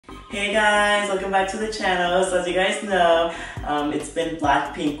Hey guys, welcome back to the channel. So as you guys know, it's been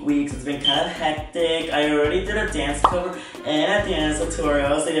Blackpink week, so it's been kind of hectic. I already did a dance cover and a dance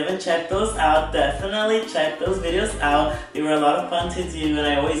tutorial, so if you haven't checked those out, definitely check those videos out. They were a lot of fun to do and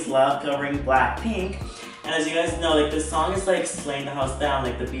I always love covering Blackpink. And as you guys know, like this song is like slaying the house down,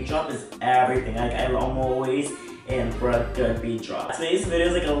 like the beat drop is everything. Like I'm always in for a good beat drop. Today's video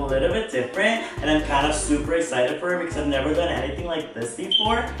is like a little bit different and I'm kind of super excited for it because I've never done anything like this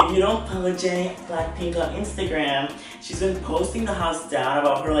before. If you don't follow Jennie Blackpink on Instagram, she's been posting the house down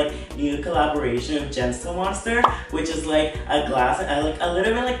about her like new collaboration with Gentle Monster, which is like a glass, like a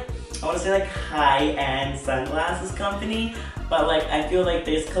little bit like, I want to say like high-end sunglasses company, but like I feel like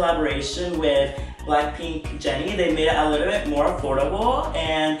this collaboration with Blackpink Jennie, they made it a little bit more affordable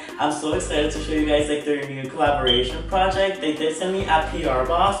and I'm so excited to show you guys like their new collaboration project. They did send me a PR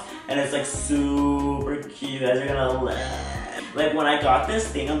box and it's like super cute. You guys are gonna love. Like when I got this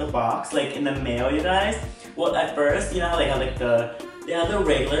thing on the box, like in the mail, you guys, well at first, you know how they have like they have the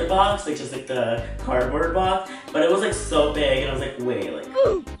regular box, like just like the cardboard box, but it was like so big and I was like, wait, like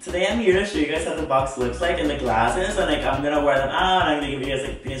today I'm here to show you guys how the box looks like and the glasses, and like I'm gonna wear them out and I'm gonna give you guys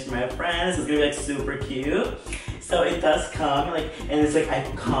like opinions from my friends. It's gonna be like super cute. So it does come like, and it's like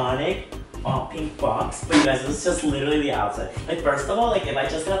iconic pink box, but you guys, this is just literally the outside. Like first of all, like if I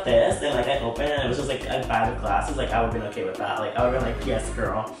just got this and like I opened it and it was just like a bag of glasses, like I would've been okay with that. Like I would've been like, yes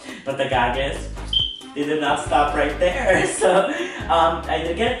girl. But the gag is, they did not stop right there. So I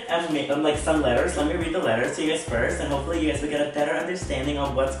did get like some letters. Let me read the letters to you guys first and hopefully you guys will get a better understanding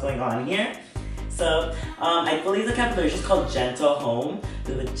of what's going on here. So I believe the collaboration is called Gentle Home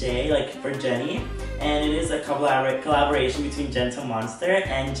with a J, like for Jennie, and it is a collaboration between Gentle Monster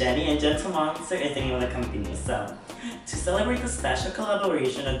and Jennie, and Gentle Monster is the name of the company. So to celebrate the special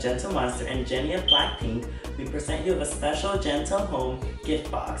collaboration of Gentle Monster and Jennie of Blackpink, we present you with a special Gentle Home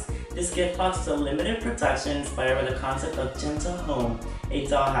gift box. This gift box is a limited production inspired by the concept of Gentle Home, a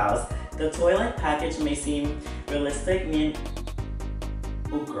dollhouse. The toy-like package may seem realistic,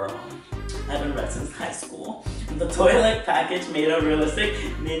 oh girl, I haven't read since high school. The toy-like package made a realistic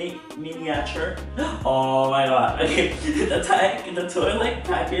miniature. Oh my god. Okay, the toy-like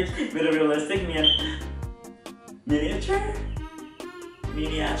package made a realistic miniature.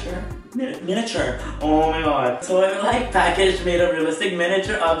 Oh my god. Toy-like package made of realistic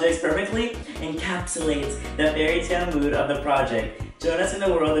miniature objects perfectly encapsulates the fairy tale mood of the project. Join us in the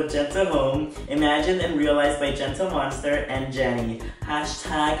world of Gentle Home, imagined and realized by Gentle Monster and Jennie.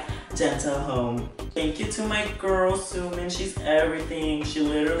 Hashtag Gentle Home. Thank you to my girl Sumin, she's everything. She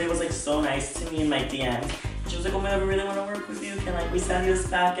literally was like so nice to me in my DMs. She was like, oh my god, I really want to work with you. Can like we send you this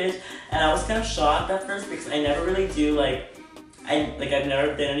package? And I was kind of shocked at first because I never really do I've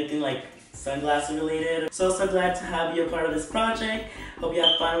never done anything like sunglasses related. So glad to have you a part of this project. Hope you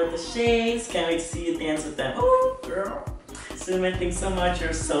have fun with the shades. Can't wait to see you dance with them. Oh girl. Sumin, thanks so much.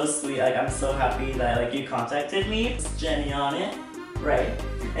 You're so sweet. Like I'm so happy that like you contacted me. It's Jennie on it, right?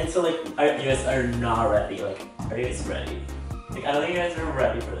 And so like, you guys are not ready. Like, are you guys ready? Like I don't think you guys are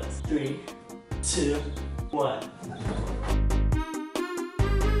ready for this. 3, 2, 1.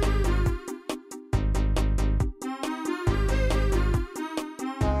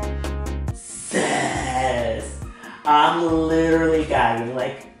 I'm literally gagging.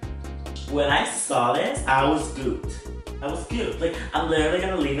 Like when I saw this, I was gooped. Like I'm literally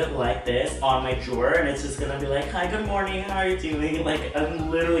gonna leave it like this on my drawer and it's just gonna be like, hi, good morning, how are you doing? Like I'm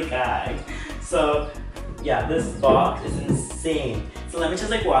literally gagged. So yeah, this box is insane. So let me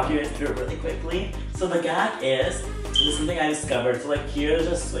just like walk you guys through it really quickly. So the gag is, this is something I discovered. So like here's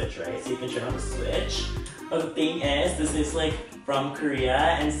a switch, right? So you can turn on the switch. But the thing is, this is like from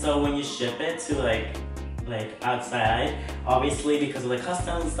Korea, and so when you ship it to like outside, obviously because of the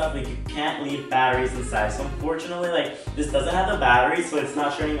customs and stuff, like you can't leave batteries inside. So unfortunately, like this doesn't have the battery, so it's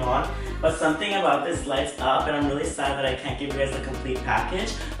not turning on. But something about this lights up, and I'm really sad that I can't give you guys the complete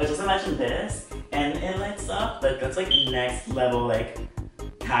package. But just imagine this, and it lights up. Like that's like next level like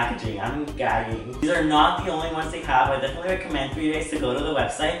packaging. I'm gagging. These are not the only ones they have. I definitely recommend for you guys to go to the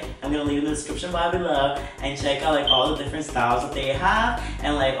website. I'm gonna leave in the description bar below and check out like all the different styles that they have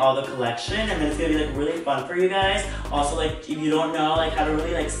and like all the collection, and then it's gonna be like really fun for you guys. Also, like if you don't know like how to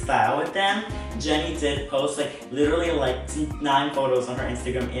really like style with them, Jennie did post like literally like 9 photos on her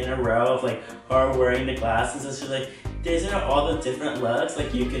Instagram in a row of like her wearing the glasses, and she's like, these are all the different looks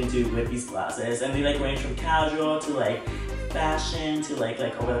like you can do with these glasses, and they like range from casual to like fashion to like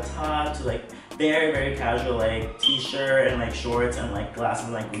over the top to like very casual like t-shirt and like shorts and like glasses,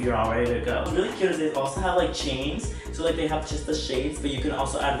 and like you're all ready to go. What's really cute is they also have like chains, so like they have just the shades, but you can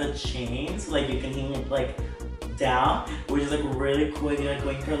also add the chains, like you can hang like down, which is like really cool. You're like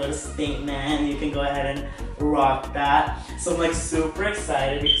going for a little statement and you can go ahead and rock that. So I'm like super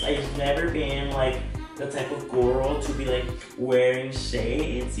excited because I've never been like the type of girl to be like wearing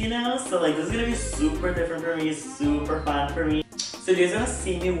shades, you know? So like this is gonna be super different for me, super fun for me. So if you guys wanna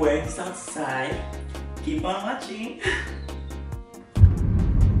see me wearing this outside, keep on watching.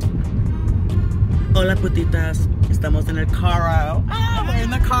 Hola putitas, estamos en el carro. We're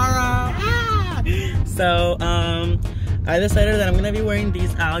in the carro. So I decided that I'm gonna be wearing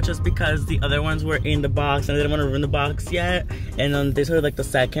these out just because the other ones were in the box and I didn't want to ruin the box yet. And then these are like the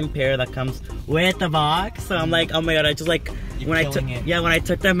second pair that comes with the box. So I'm like, oh my god, I just like when I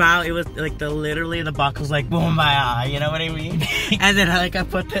took them out, it was like literally the box was like boom bye, you know what I mean? And then I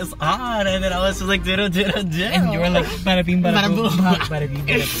put this on and then I was just like do. And you were like bada bing bada boom, bada bing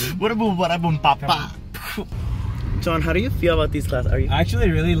bada boom papa. John, how do you feel about these glasses? I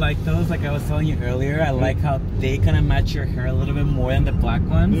actually really like those. Like I was telling you earlier, I like how they kind of match your hair a little bit more than the black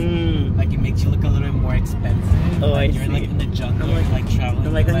ones. Like it makes you look a little bit more expensive. Oh, like I you're see. like in the jungle, like traveling.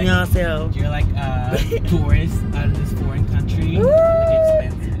 I'm like, you're like a tourist out of this foreign country. Like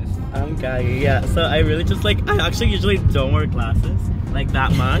expensive. I'm gagging, yeah. So I really just like, I actually usually don't wear glasses like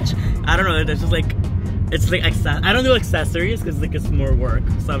that much. I don't know, it's just like, it's like I don't do accessories because like it's more work.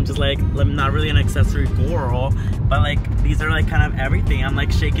 So I'm just like, I'm not really an accessory girl, but like these are like kind of everything. I'm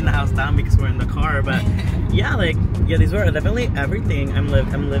like shaking the house down because we're in the car, but yeah, like these were definitely everything. I'm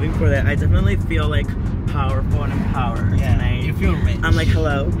living for that. I definitely feel like powerful and empowered. Yeah, and you feel rich. I'm like,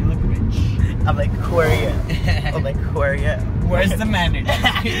 hello. You look rich. I'm like, who are you? I'm like, who are you? Where's the manager?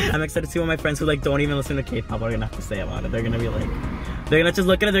 I'm excited to see what my friends who like don't even listen to K-pop are gonna have to say about it. They're gonna be like, they're gonna just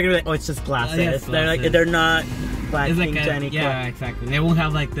look at it, they're gonna be like, oh, it's just glasses. Yeah, it's They're glasses. like, they're not BLACKPINK, Like Jennie. yeah, exactly. They won't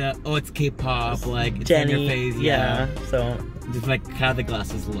have like the, oh, it's K-pop, like it's Jennie, in your face. yeah. So just like how the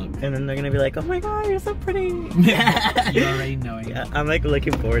glasses look. and then they're gonna be like, oh my god, you're so pretty. You already know it. Yeah, I'm like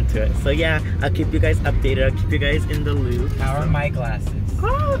looking forward to it. So yeah, I'll keep you guys updated. I'll keep you guys in the loop. How are my glasses?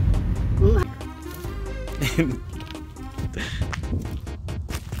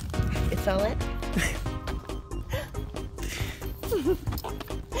 It's solid.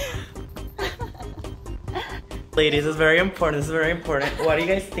 Ladies, this is very important. This is very important. What do you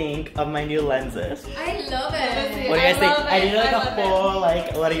guys think of my new lenses? I love it. What do you guys think? I need like a full,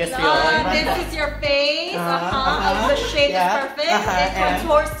 like, what do you guys feel? This is your face. The shape is perfect. It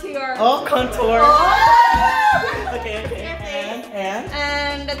contours to your. Oh, contour. Oh. Okay.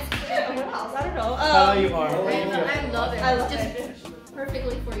 And that's. What else? I don't know. How you are? I love it. I love it.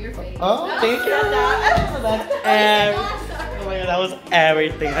 Perfectly for your face. Oh, thank you. And oh my god, that was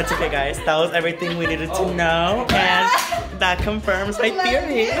everything. That's okay, guys. That was everything we needed to know, and that confirms my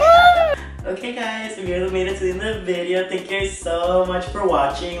theory. Okay guys, we really made it to the end of the video. Thank you guys so much for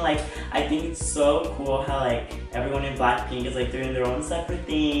watching. Like, I think it's so cool how like everyone in BLACKPINK is like doing their own separate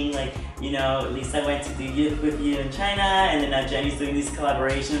thing. Like, you know, Lisa went to do youth with you in China, and then now Jennie's doing these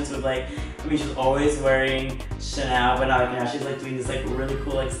collaborations with like, I mean, she's always wearing Chanel, but now she's like doing this like really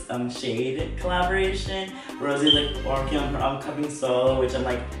cool like shade collaboration. Rosie's like working on her upcoming solo, which I'm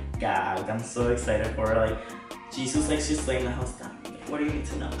like, gagged. I'm so excited for her. Like, Jesus, like she's laying the house down. What do you need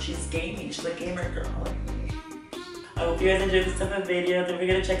to know? She's gaming. She's a gamer girl. I hope you guys enjoyed this type of video. Don't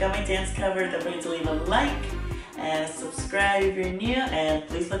forget to check out my dance cover. Don't forget to leave a like and subscribe if you're new. And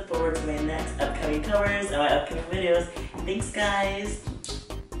please look forward to my next upcoming covers and my upcoming videos. Thanks, guys.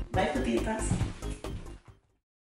 Bye, putitas.